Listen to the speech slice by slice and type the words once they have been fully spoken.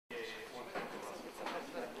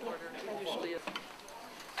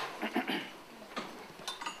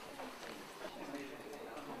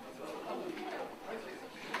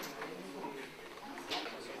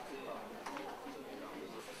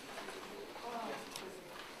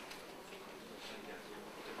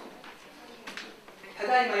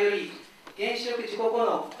だいまより原子力事故後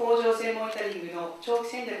の甲状腺モニタリングの長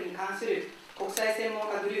期戦略に関する国際専門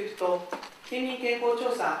家グループと県民健康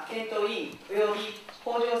調査検討委員および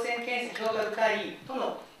甲状腺検査評価部会員と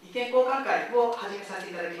の意見交換会を始めさ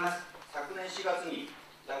せていただきます。昨年4月に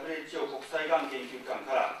WHO 国際がん研究機関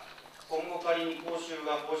から今後仮に公衆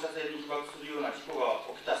が放射線に被爆するような事故が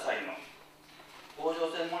起きた際の甲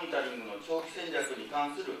状腺モニタリングの長期戦略に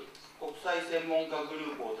関する国際専門家グ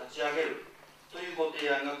ループを立ち上げるというご提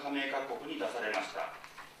案が加盟各国に出されました。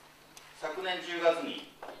昨年10月に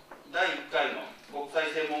第1回の国際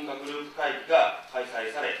専門家グループ会議が開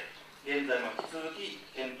催され、現在も引き続き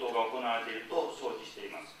検討が行われていると承知して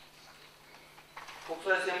います。国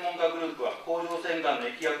際専門家グループは甲状腺がんの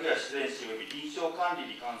疫学や自然死及び臨床管理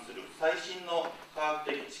に関する最新の科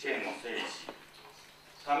学的知見を整理し、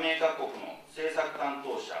加盟各国の政策担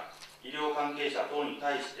当者、医療関係者等に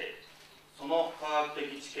対して、その科学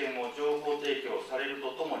的知見を情報提供されると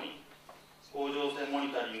ともに、甲状腺モニ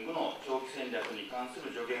タリングの長期戦略に関する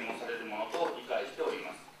助言をされるものと理解しており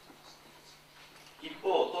ます。一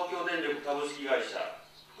方、東京電力株式会社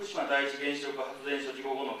福島第一原子力発電所事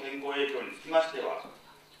故後の健康影響につきましては、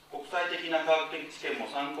国際的な科学的知見も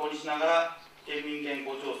参考にしながら、県民健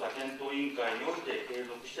康調査検討委員会において継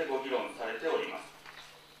続してご議論されております。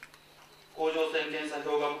甲状腺検査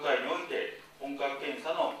評価部会において、本格検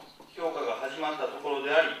査の評価が始まったところ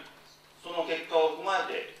であり、その結果を踏ま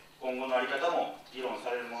えて、今後の在り方も議論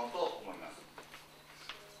されるものと思います。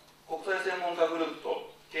国際専門家グループ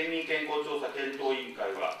と県民健康調査検討委員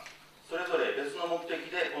会は、それぞれ別の目的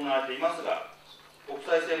で行われていますが、国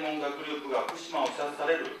際専門家グループが福島を視察さ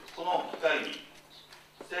れるこの機会に、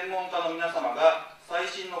専門家の皆様が最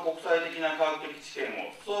新の国際的な科学的知見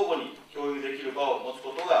を相互に共有できる場を持つ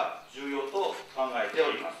ことが重要と考えて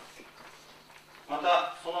おります。ま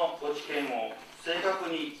た、そのご知見を正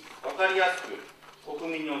確に分かりやすく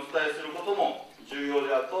国民にお伝えすることも重要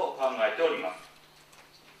であると考えております。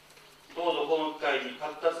どうぞこの機会に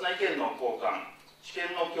活発な意見の交換、知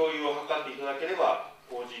見の共有を図っていただければ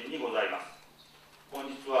幸甚にございます。本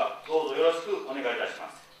日はどうぞよろしくお願いいたし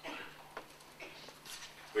ます。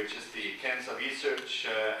Which is the cancer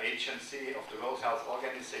research agency of the World Health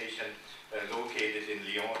Organization located in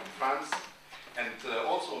Lyon in France. And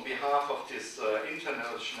also on behalf of this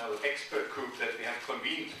international expert group that we have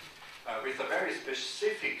convened with a very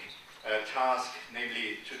specific task,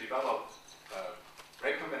 namely to develop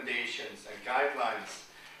recommendations and guidelines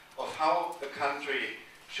of how the country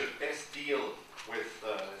should best deal with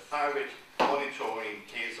thyroid monitoring in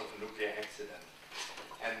case of a nuclear accident.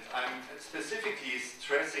 And I'm specifically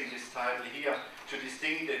stressing this title here to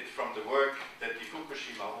distinct it from the work that the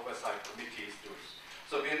Fukushima Oversight Committee is doing.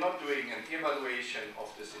 So we're not doing an evaluation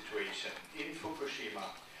of the situation in Fukushima,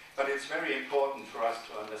 but it's very important for us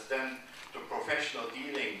to understand the professional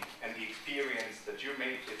dealing and the experience that you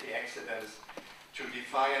made with the accidents to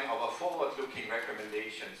define our forward-looking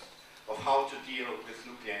recommendations of how to deal with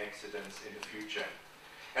nuclear accidents in the future.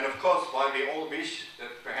 And of course, while we all wish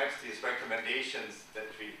that perhaps these recommendations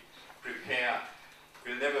that we prepare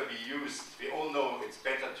will never be used, we all know it's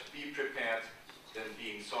better to be prepared than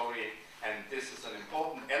being sorry, and this is an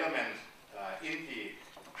important element in the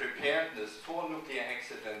preparedness for nuclear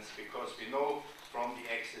accidents, because we know from the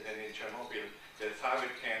accident in Chernobyl that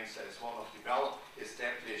thyroid cancer is one of the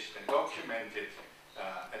well-established and documented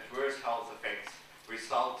adverse health effects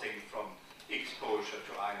resulting from exposure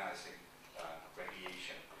to ionizing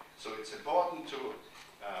radiation. So it's important to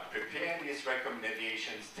prepare these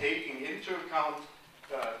recommendations, taking into account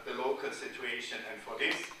the local situation, and for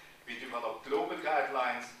this we develop global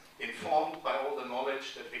guidelines informed by all the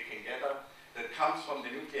knowledge that we can gather that comes from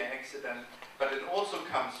the nuclear accident, but it also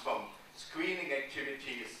comes from screening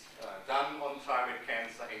activities done on thyroid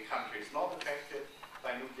cancer in countries not affected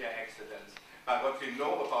by nuclear accidents, but what we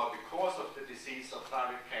know about the cause of the disease of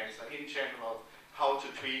thyroid cancer in general, how to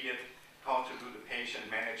treat it, how to do the patient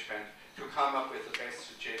management, to come up with the best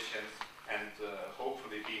suggestions and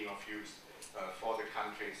hopefully being of use for the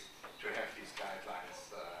countries to have these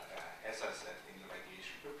guidelines, as I said, in the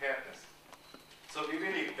radiation preparedness. So we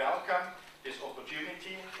really welcome this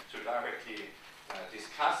opportunity to directly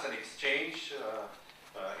discuss and exchange.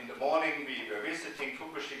 In the morning we were visiting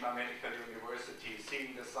Fukushima Medical University,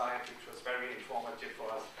 seeing the site, which was very informative for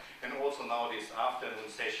us, and also now this afternoon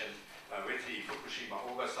session with the Fukushima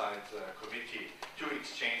Oversight Committee to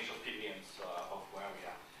exchange opinions of where we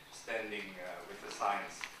are standing with the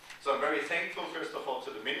science. So I'm very thankful, first of all,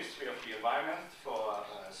 to the Ministry of the Environment for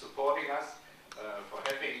supporting us, for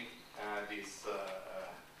having this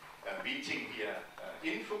meeting here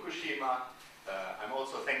in Fukushima. I'm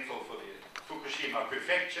also thankful for the Fukushima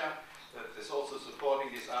Prefecture that is also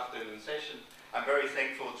supporting this afternoon session. I'm very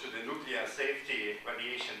thankful to the Nuclear Safety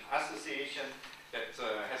Radiation Association that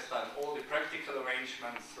has done all the practical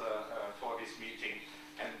arrangements for this meeting.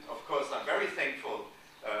 And of course, I'm very thankful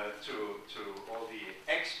to all the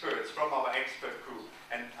experts from our expert group.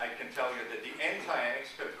 And I can tell you that the entire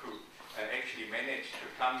expert group actually managed to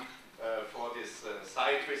come for this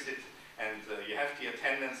site visit. And you have the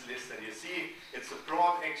attendance list, and you see it's a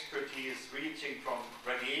broad expertise reaching from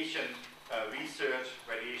radiation research,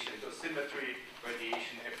 radiation dosimetry,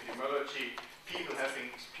 radiation epidemiology, people having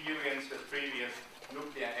experience with previous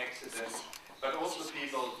nuclear accidents, but also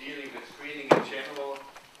people dealing with screening in general,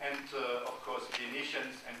 and of course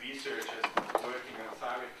clinicians and researchers working on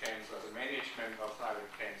thyroid cancer, the management of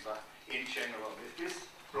thyroid cancer in general. With this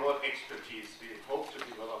broad expertise, we hope to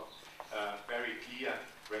develop very clear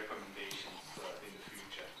recommendations in the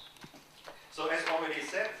future. So as already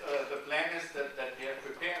said, the plan is that we have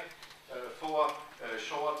prepared 4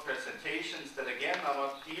 short presentations that again are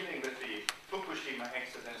not dealing with the Fukushima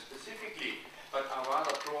accident specifically, but are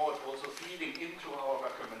rather broad, also feeding into our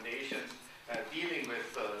recommendations, dealing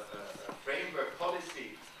with a framework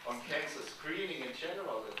policy on cancer screening in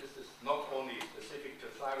general. That this is not only specific to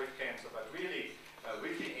thyroid cancer, but really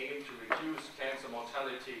with the aim to reduce cancer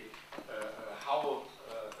mortality, how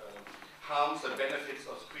harms and benefits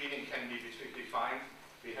of screening can be defined.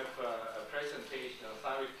 We have a presentation of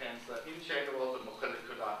thyroid cancer in general, the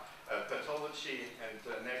molecular pathology and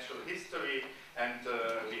natural history, and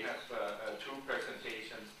we have 2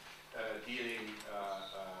 presentations dealing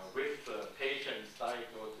with patients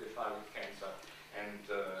diagnosed with thyroid cancer and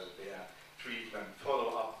their treatment,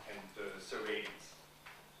 follow-up, and surveillance.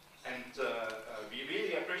 And we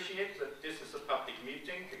really appreciate that this is a public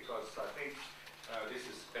meeting, because I think this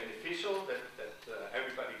is beneficial that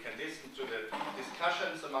everybody can listen to the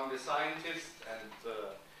discussions among the scientists, and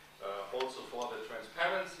also for the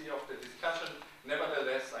transparency of the discussion.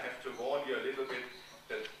 Nevertheless, I have to warn you a little bit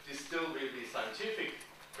that this still will be scientific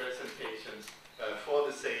presentations for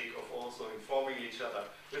the sake of also informing each other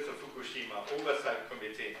with the Fukushima Oversight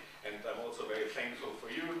Committee, and I'm also very thankful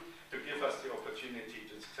for you to give us the opportunity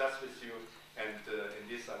to discuss with you, and in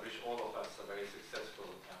this I wish all of us a very successful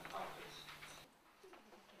afternoon.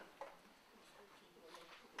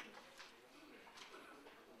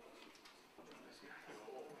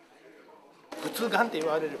 普通がんって言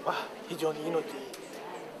われれば非常に命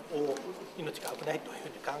が危ないというふう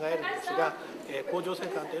に考えるんですが、甲状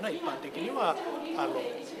腺がんというのは一般的には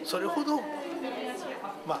それほど、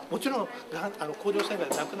もちろん甲状腺がん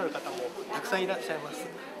で亡くなる方もたくさんいらっしゃいます。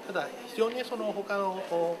ただ非常にその他の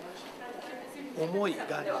重い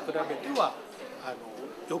がんに比べては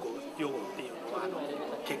予後っていうのは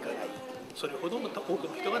結果がいい。それほどの多く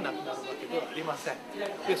の人が亡くなるわけではありません。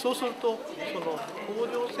でそうするとその甲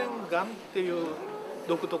状腺がんっていう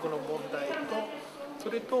独特の問題と、そ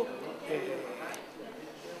れと、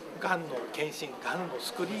がんの検診、がんの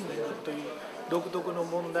スクリーニングという独特の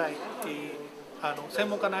問題、専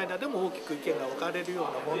門家の間でも大きく意見が分かれるよう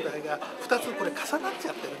な問題が2つこれ重なっち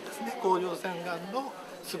ゃってるんですね。甲状腺がんの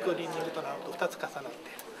スクリーニングとなると2つ重なってい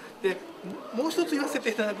る。でもう一つ言わせ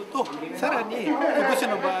ていただくと、さらに福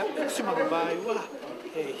島の場合は、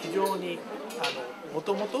非常にも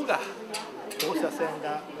ともとが放射線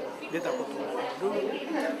が出たことによる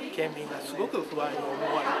県民がすごく不安に思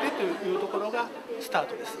われてというところがスター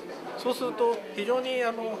トです。そうすると非常に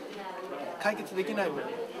解決できないとは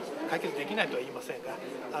言いませんが、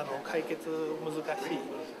解決難しい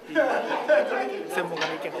専門家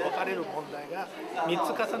の意見が分かれる問題が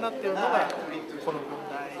3つ重なっているのがこの問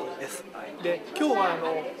題です。で今日は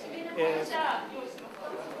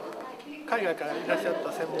海外からいらっしゃっ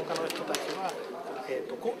た専門家の人たちは、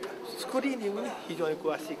スクリーニングに非常に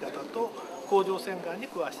詳しい方と甲状腺がんに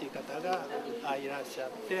詳しい方がいらっしゃっ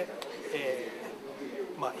て、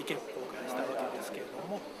意見を交換したわけですけれど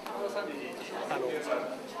も、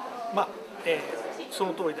そ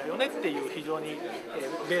の通りだよねっていう非常に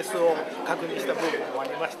ベースを確認した部分もあ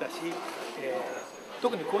りましたし、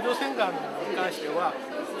特に甲状腺がんに関しては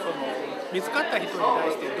見つかった人に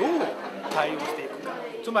対してどう対応していくか、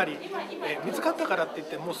つまり見つかったからっていっ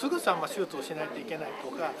てもうすぐさま手術をしないといけないと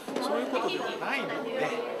かそういうことではないので、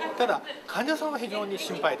ただ患者さんは非常に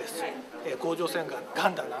心配です。甲状腺が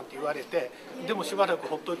んだなんて言われて、でもしばらく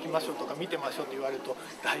ほっときましょうとか見てましょうと言われると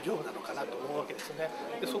大丈夫なのかなと思うわけですね。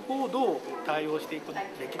でそこをどう対応していく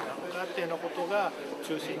べきなのかっていうようなことが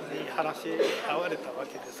中心に話し合われたわ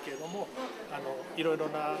けですけれども、いろいろ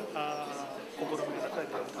な試みがなされ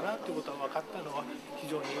ているんだなということが分かったのは非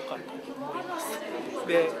常に良かったと思います。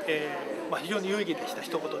で、非常に有意義でした。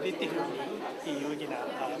一言で言って非常に有意義な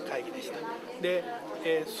会議でした。で、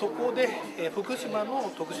そこで、福島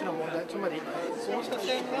の特殊な問題、つまり放射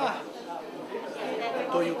線が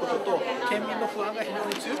ということと県民の不安が非常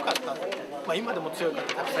に強かったと、今でも強い方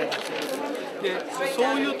たくさんいらっしゃいます。で、そ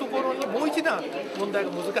ういうところにもう一段問題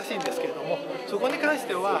が難しいんですけれども、そこに関し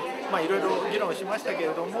てはいろいろ議論しましたけれ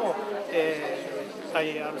ども、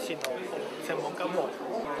IARC の専門家も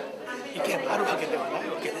意見があるわけではない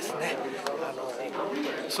わけですね。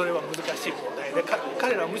それは難しい問題で、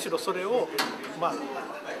彼らはむしろそれを、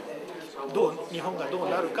日本がどう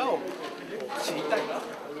なるかを知りたい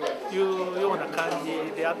というような感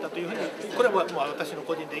じであったというふうに、これは私の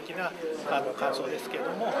個人的な感想ですけれ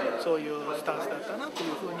ども、そういうスタンスだったなとい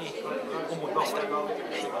うふうに思いました。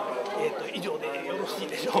以上でよろしい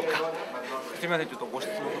でしょうか。すみません、ちょっとご質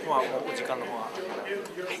問の方はもうお時間の方は。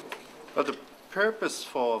Well, the purpose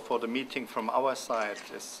for the meeting from our side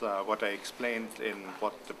is what I explained in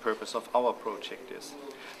what the purpose of our project is.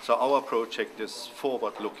 So our project is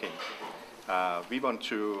forward-looking. We want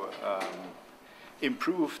to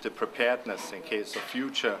improve the preparedness in case of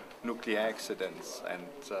future nuclear accidents, and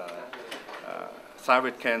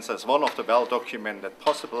thyroid cancer is one of the well-documented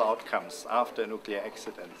possible outcomes after a nuclear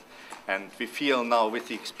accident. And we feel now, with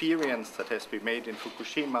the experience that has been made in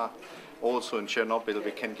Fukushima, also in Chernobyl,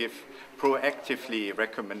 we can give proactively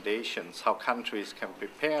recommendations how countries can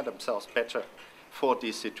prepare themselves better for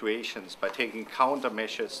these situations by taking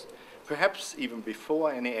countermeasures, perhaps even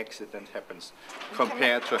before any accident happens,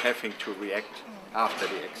 compared to having to react after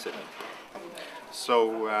the accident.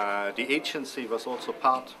 So the agency was also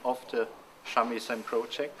part of the Shamisen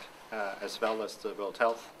project, as well as the World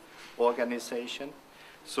Health Organization.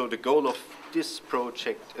 So the goal of this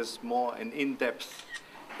project is more an in-depth,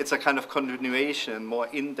 it's a kind of continuation, more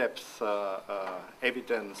in-depth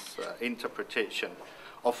evidence interpretation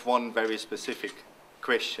of one very specific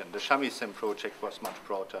question. The Shamisen project was much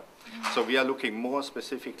broader. So we are looking more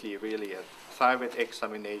specifically really at thyroid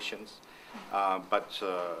examinations, but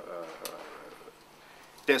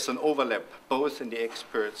there's an overlap both in the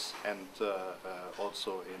experts and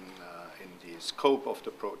also in the scope of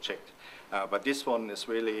the project. But this one is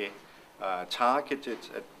really targeted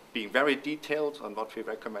at being very detailed on what we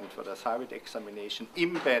recommend for the thyroid examination,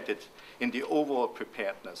 embedded in the overall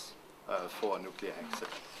preparedness for a nuclear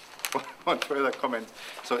accident. One further comment.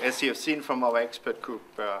 So as you have seen from our expert group,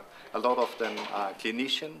 a lot of them are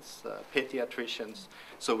clinicians, pediatricians.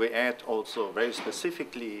 So we add also very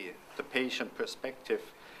specifically the patient perspective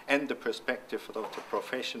and the perspective of the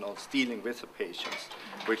professionals dealing with the patients,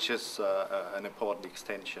 which is an important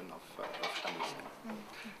extension of Shamisen.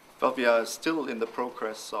 But we are still in the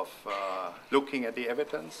progress of looking at the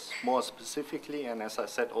evidence more specifically, and as I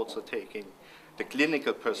said, also taking the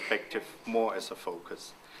clinical perspective more as a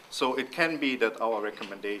focus. So it can be that our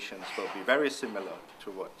recommendations will be very similar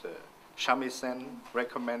to what Shamisen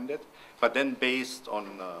recommended, but then based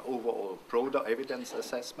on overall broader evidence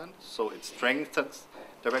assessment, so it strengthens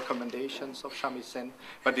the recommendations of Shamisen,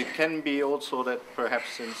 but it can be also that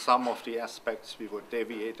perhaps in some of the aspects we would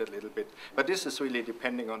deviate a little bit. But this is really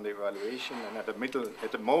depending on the evaluation, and at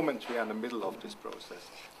the moment we are in the middle of this process.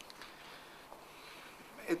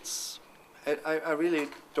 I really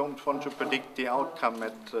don't want to predict the outcome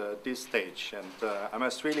at this stage, and I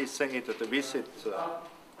must really say that the visit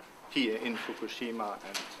here in Fukushima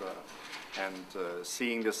and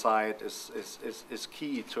seeing the site is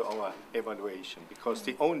key to our evaluation, because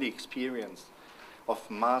the only experience of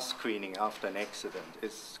mass screening after an accident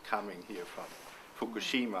is coming here from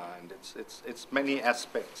Fukushima, and it's many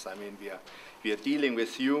aspects. I mean, we are dealing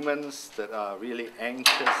with humans that are really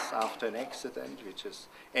anxious after an accident, which is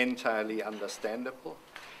entirely understandable,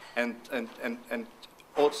 and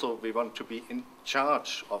also we want to be in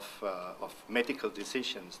charge of medical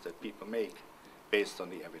decisions that people make based on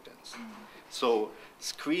the evidence. So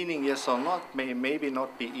screening, yes or not, may maybe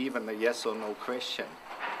not be even a yes or no question.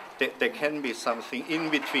 There can be something in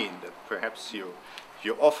between, that perhaps you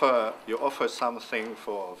offer something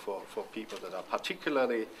for people that are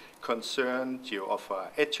particularly concerned. You offer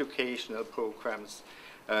educational programs.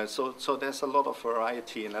 So there's a lot of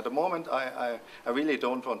variety, and at the moment I really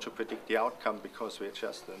don't want to predict the outcome, because we're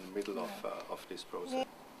just in the middle of this process.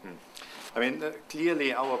 I mean,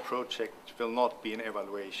 clearly our project will not be an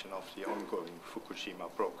evaluation of the ongoing Fukushima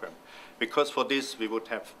program, because for this we would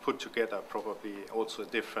have put together probably also a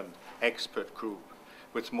different expert group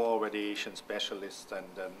with more radiation specialists than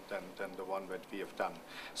the one that we have done.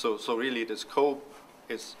 So really the scope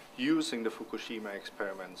is using the Fukushima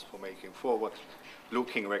experiments for making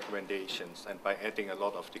forward-looking recommendations, and by adding a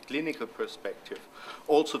lot of the clinical perspective,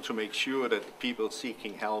 also to make sure that people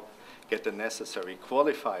seeking help get the necessary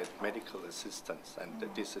qualified medical assistance, and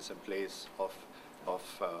that this is in place of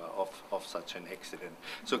such an accident.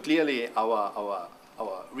 So clearly our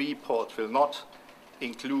report will not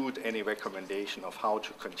include any recommendation of how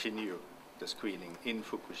to continue the screening in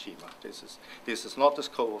Fukushima. This is not the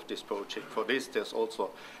scope of this project. For this, there's also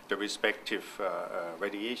the respective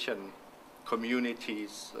radiation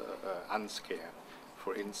communities, UNSCARE,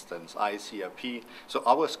 for instance, ICRP. So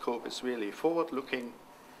our scope is really forward-looking,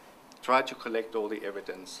 try to collect all the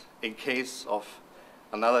evidence in case of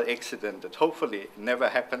another accident that hopefully never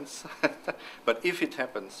happens, but if it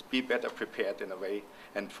happens, be better prepared in a way,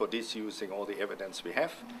 and for this using all the evidence we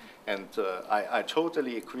have. And I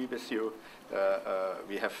totally agree with you.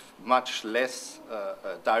 We have much less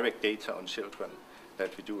direct data on children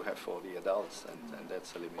that we do have for the adults, and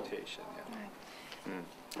that's a limitation.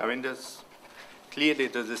 Yeah. I mean, there's clearly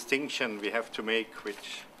the distinction we have to make,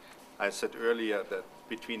 which I said earlier, that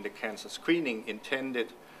between the cancer screening intended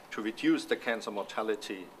to reduce the cancer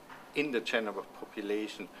mortality in the general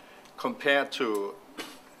population, compared to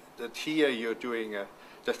that here you're doing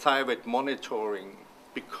the thyroid monitoring,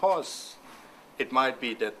 because it might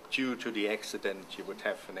be that due to the accident you would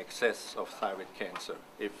have an excess of thyroid cancer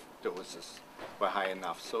if doses were high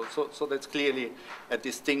enough. So that's clearly a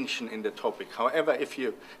distinction in the topic. However, if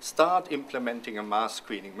you start implementing a mass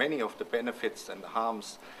screening, many of the benefits and the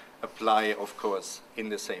harms apply, of course, in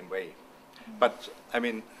the same way. But I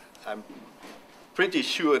mean, I'm pretty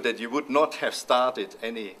sure that you would not have started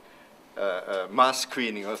any mass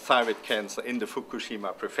screening of thyroid cancer in the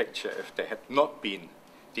Fukushima prefecture if there had not been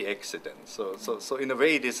the accident. So in a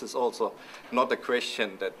way, this is also not a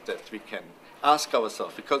question that we can ask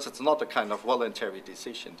ourselves, because it's not a kind of voluntary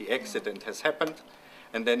decision. The accident has happened,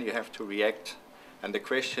 and then you have to react. And the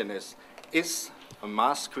question is a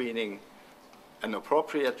mass screening an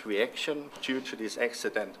appropriate reaction due to this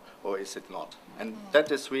accident, or is it not? And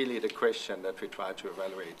that is really the question that we try to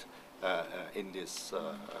evaluate in this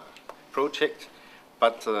project.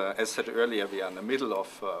 But as said earlier, we are in the middle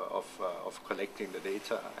of collecting the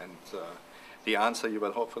data, and the answer you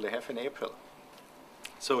will hopefully have in April.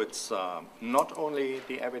 So it's not only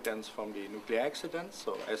the evidence from the nuclear accidents.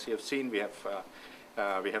 So as you have seen, we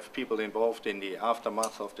have people involved in the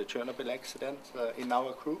aftermath of the Chernobyl accident in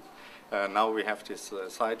our group. Now we have this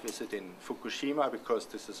site visit in Fukushima, because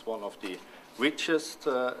this is one of the richest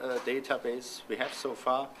database we have so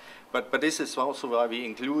far. But this is also why we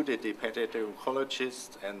included the pediatric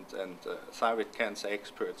oncologists and thyroid cancer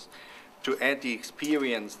experts, to add the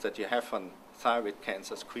experience that you have on thyroid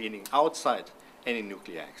cancer screening outside any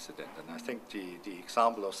nuclear accident. And I think the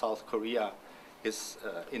example of South Korea is,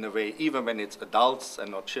 in a way, even when it's adults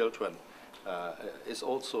and not children, is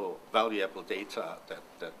also valuable data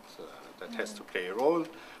that has to play a role.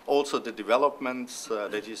 Also the developments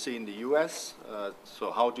that you see in the US,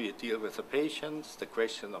 so how do you deal with the patients, the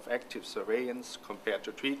question of active surveillance compared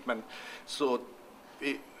to treatment. So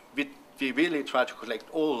we really try to collect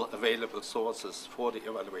all available sources for the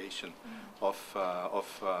evaluation of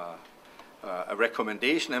a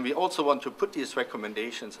recommendation, and we also want to put these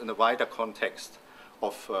recommendations in a wider context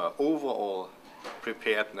of overall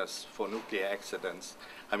preparedness for nuclear accidents.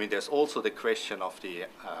 I mean, there's also the question of the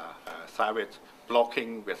thyroid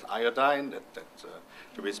blocking with iodine, that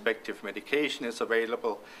the respective medication is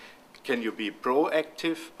available. Can you be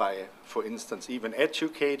proactive by, for instance, even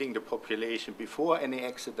educating the population before any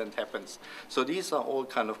accident happens? So these are all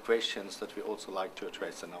kind of questions that we also like to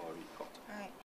address in our report.